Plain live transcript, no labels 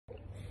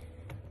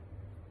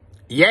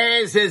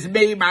Yes, it's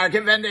me, Mark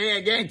Ivanka here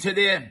again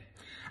today.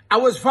 I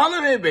was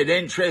following with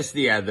interest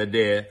the other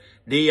day,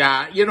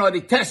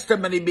 the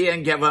testimony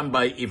being given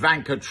by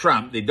Ivanka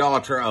Trump, the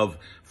daughter of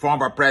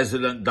former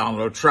President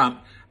Donald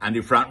Trump and the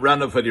front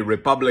runner for the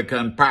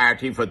Republican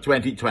Party for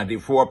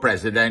 2024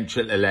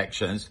 presidential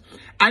elections.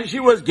 And she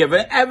was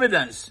given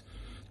evidence.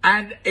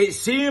 And it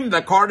seemed,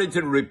 according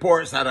to the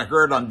reports that I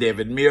heard on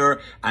David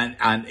Muir and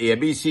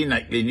ABC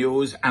Nightly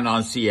News and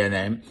on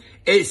CNN,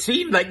 it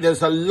seemed like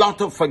there's a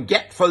lot of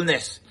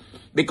forgetfulness.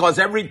 Because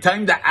every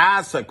time they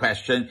asked a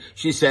question,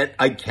 she said,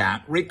 I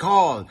can't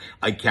recall.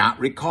 I can't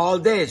recall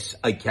this.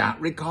 I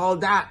can't recall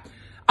that.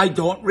 I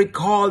don't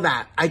recall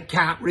that. I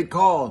can't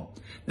recall.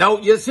 Now,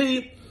 you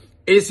see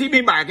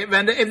me, Mark, if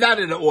that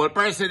is an old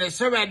person, it's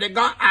so when they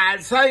got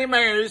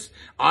Alzheimer's,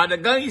 or they're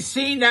going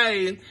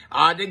senile,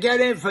 or they're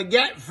getting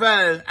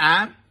forgetful,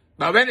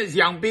 But when it's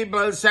young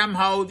people,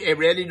 somehow, it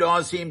really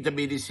don't seem to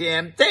be the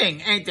same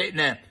thing, ain't it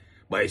now?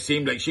 But it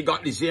seemed like she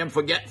got the same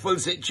forgetful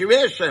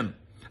situation.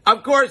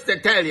 Of course, they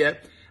tell you,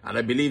 and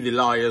I believe the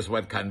lawyers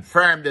would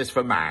confirm this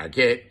for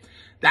Market,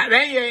 that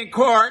when you're in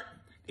court,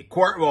 the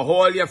court will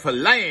hold you for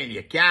lying.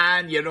 You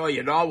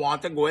don't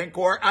want to go in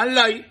court and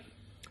lie.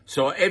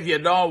 So if you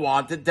don't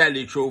want to tell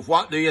the truth,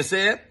 what do you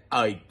say?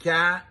 I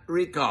can't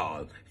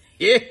recall.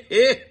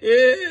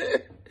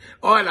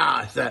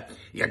 Oh, sir.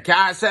 You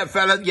can't say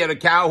you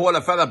can't hold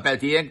a fella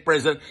Betty in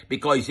prison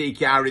because he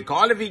can't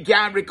recall. If he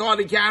can't recall,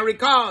 he can't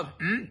recall.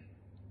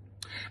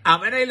 And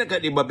when I look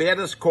at the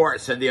Barbados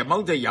courts and the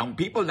amount of young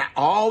people that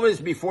always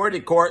before the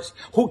courts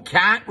who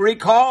can't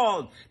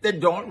recall, they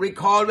don't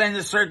recall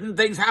when certain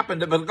things happen.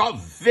 They've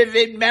got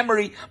vivid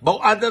memory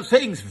about other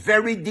things,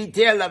 very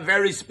detailed and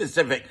very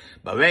specific.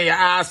 But when you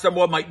ask them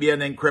what might be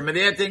an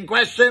incriminating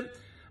question,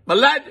 my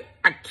lad,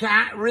 I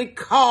can't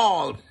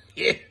recall.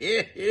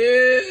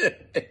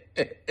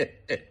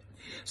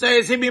 So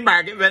you see me,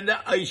 Mark, when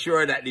I'm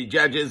sure that the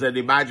judges and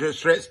the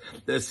magistrates,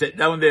 they sit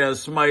down there and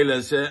smile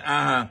and say,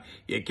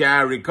 you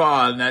can't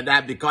recall. Now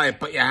that because you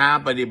put your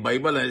hand on the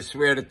Bible and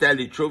swear to tell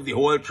the truth, the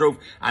whole truth,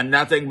 and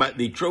nothing but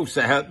the truth,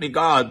 so help me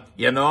God,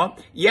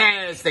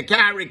 Yes, they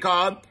can't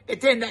recall.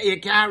 It's in that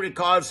you can't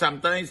recall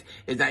sometimes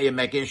is that you're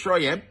making sure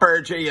you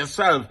perjure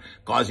yourself,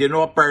 because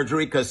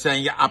perjury could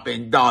send you up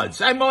in dots.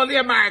 I'm only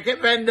a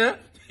market vendor.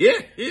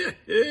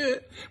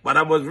 But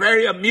I was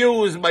very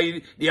amused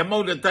by the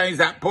amount of times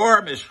that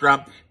poor Miss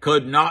Trump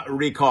could not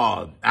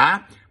recall.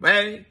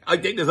 Well, I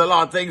think there's a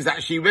lot of things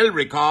that she will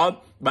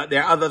recall, but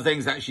there are other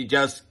things that she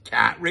just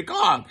can't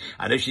recall.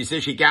 And if she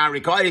says she can't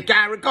recall, you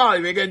can't recall. What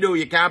are you going to do?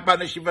 You can't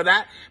punish you for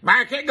that.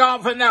 Mark it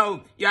gone for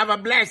now. You have a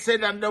blessed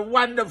and a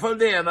wonderful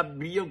day and a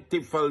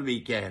beautiful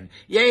weekend.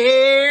 You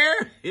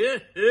hear?